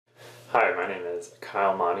is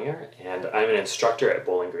Kyle Monier, and I'm an instructor at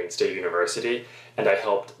Bowling Green State University, and I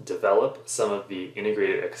helped develop some of the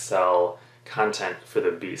integrated Excel content for the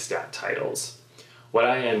BSTAT titles. What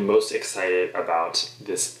I am most excited about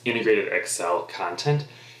this integrated Excel content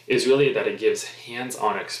is really that it gives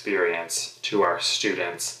hands-on experience to our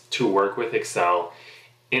students to work with Excel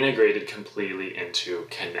integrated completely into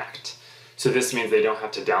Connect. So this means they don't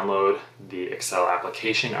have to download the Excel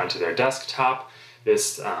application onto their desktop.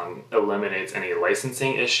 This eliminates any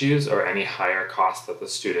licensing issues or any higher costs that the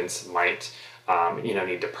students might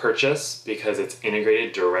need to purchase, because it's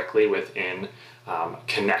integrated directly within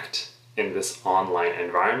Connect in this online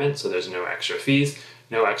environment. So there's no extra fees,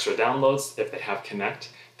 no extra downloads. If they have Connect,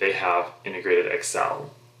 they have integrated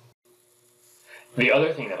Excel. The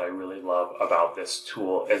other thing that I really love about this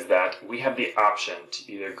tool is that we have the option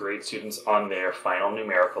to either grade students on their final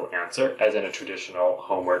numerical answer, as in a traditional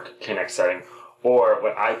homework Connect setting, or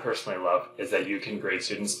what I personally love is that you can grade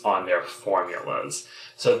students on their formulas.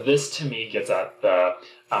 So this to me gets at the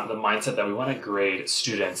mindset that we want to grade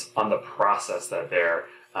students on the process that they're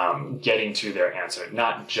getting to their answer,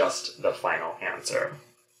 not just the final answer.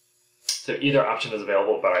 So either option is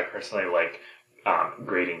available, but I personally like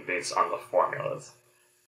grading based on the formulas.